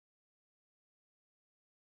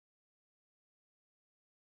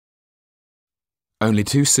Only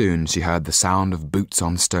too soon she heard the sound of boots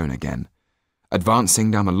on stone again,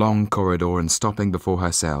 advancing down the long corridor and stopping before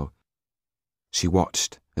her cell. She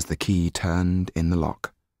watched as the key turned in the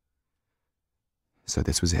lock. So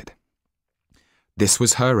this was it. This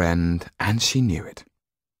was her end, and she knew it.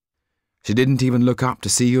 She didn't even look up to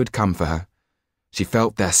see who had come for her. She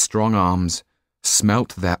felt their strong arms,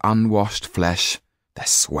 smelt their unwashed flesh, their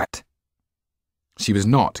sweat. She was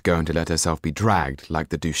not going to let herself be dragged like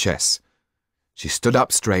the Duchesse. She stood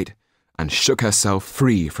up straight and shook herself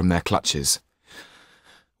free from their clutches.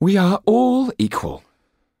 "We are all equal.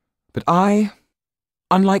 But I,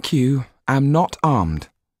 unlike you, am not armed,"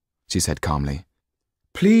 she said calmly.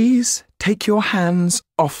 "Please take your hands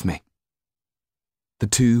off me." The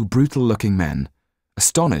two brutal-looking men,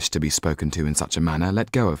 astonished to be spoken to in such a manner,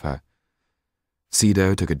 let go of her.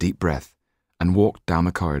 Sido took a deep breath and walked down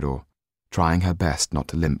the corridor, trying her best not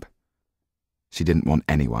to limp. She didn't want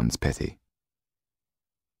anyone's pity.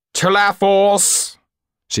 "To la force!"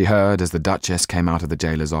 she heard as the Duchess came out of the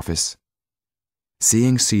jailer's office.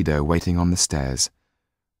 Seeing Sido waiting on the stairs,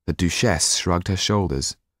 the Duchesse shrugged her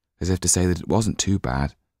shoulders, as if to say that it wasn't too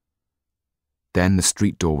bad. Then the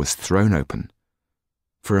street door was thrown open.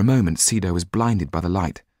 For a moment, Sido was blinded by the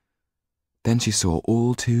light. Then she saw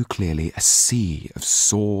all too clearly a sea of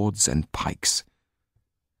swords and pikes.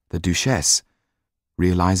 The Duchesse,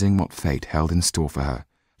 realizing what fate held in store for her,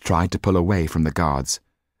 tried to pull away from the guards,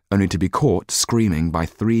 only to be caught screaming by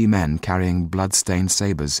 3 men carrying blood-stained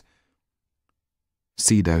sabres.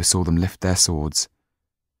 Sido saw them lift their swords.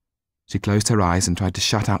 She closed her eyes and tried to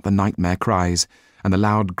shut out the nightmare cries and the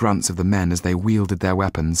loud grunts of the men as they wielded their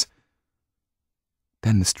weapons.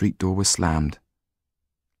 Then the street door was slammed,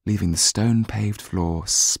 leaving the stone-paved floor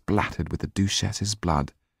splattered with the Duchesse's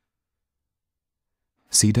blood.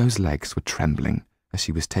 Sido's legs were trembling as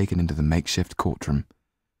she was taken into the makeshift courtroom.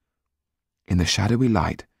 In the shadowy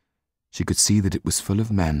light, she could see that it was full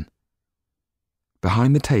of men.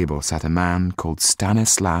 Behind the table sat a man called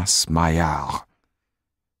Stanislas Maillard.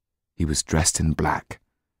 He was dressed in black,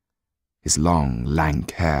 his long,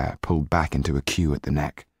 lank hair pulled back into a queue at the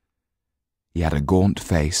neck. He had a gaunt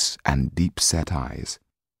face and deep-set eyes.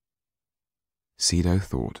 Sido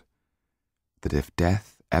thought that if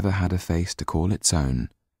death ever had a face to call its own,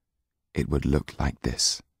 it would look like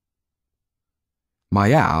this.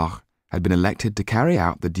 Maillard had been elected to carry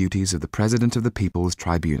out the duties of the President of the People's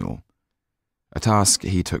Tribunal, a task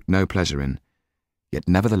he took no pleasure in, yet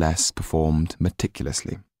nevertheless performed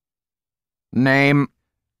meticulously. "Name,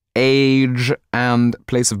 age, and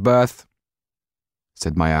place of birth,"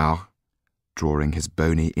 said Maillard, drawing his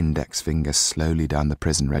bony index finger slowly down the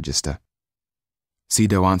prison register.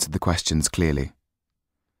 Sido answered the questions clearly.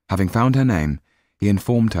 Having found her name, he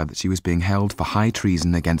informed her that she was being held for high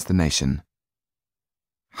treason against the nation.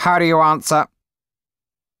 "How do you answer?"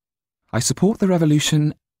 "I support the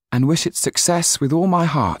revolution and wish its success with all my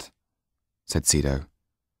heart," said Sido.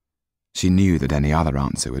 She knew that any other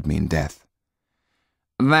answer would mean death.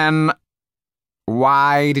 "Then,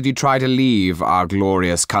 why did you try to leave our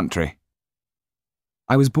glorious country?"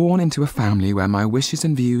 "I was born into a family where my wishes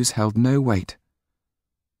and views held no weight."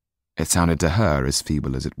 It sounded to her as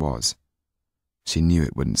feeble as it was. She knew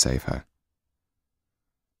it wouldn't save her.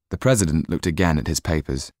 The president looked again at his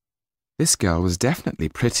papers. This girl was definitely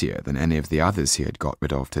prettier than any of the others he had got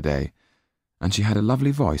rid of today, and she had a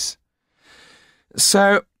lovely voice.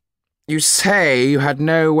 "So, you say you had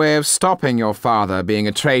no way of stopping your father being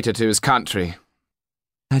a traitor to his country?"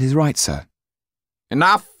 "That is right, sir."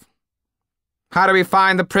 "Enough! How do we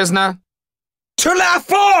find the prisoner?" "To la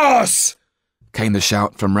force!" came the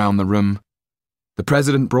shout from round the room. The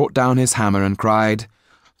president brought down his hammer and cried,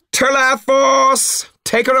 "To la force!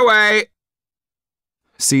 Take her away!"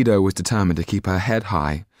 Sido was determined to keep her head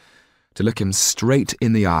high, to look him straight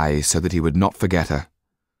in the eyes so that he would not forget her.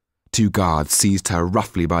 2 guards seized her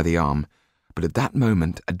roughly by the arm, but at that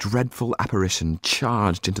moment a dreadful apparition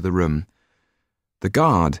charged into the room. The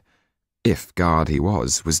guard, if guard he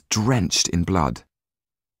was drenched in blood.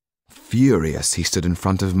 Furious, he stood in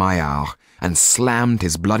front of Maillard and slammed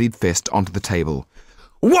his bloodied fist onto the table.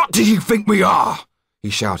 "What do you think we are?" he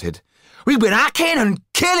shouted. "We've been hacking and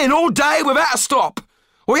killing all day without a stop.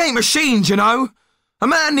 We ain't machines, you know. A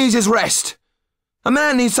man needs his rest. A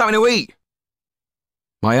man needs something to eat."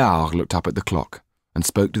 Maillard looked up at the clock and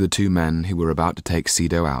spoke to the 2 men who were about to take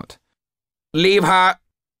Sido out. "Leave her."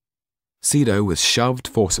 Sido was shoved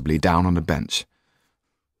forcibly down on a bench.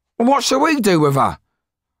 "What shall we do with her?"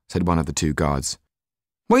 said one of the 2 guards.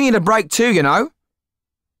 "We need a break too, you know."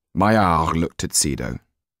 Maillard looked at Sido.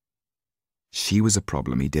 She was a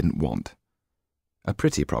problem he didn't want. A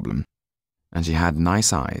pretty problem, and she had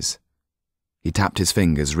nice eyes. He tapped his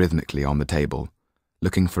fingers rhythmically on the table,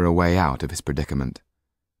 looking for a way out of his predicament.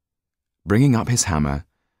 Bringing up his hammer,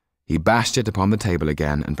 he bashed it upon the table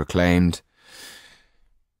again and proclaimed,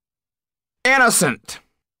 "Innocent!"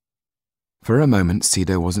 For a moment,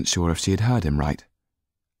 Cedo wasn't sure if she had heard him right.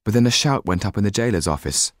 But then a shout went up in the jailer's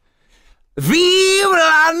office. Vive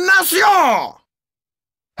la nation!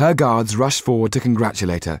 Her guards rushed forward to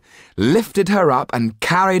congratulate her, lifted her up and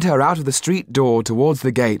carried her out of the street door towards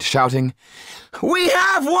the gate, shouting, "We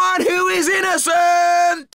have one who is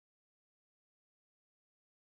innocent!"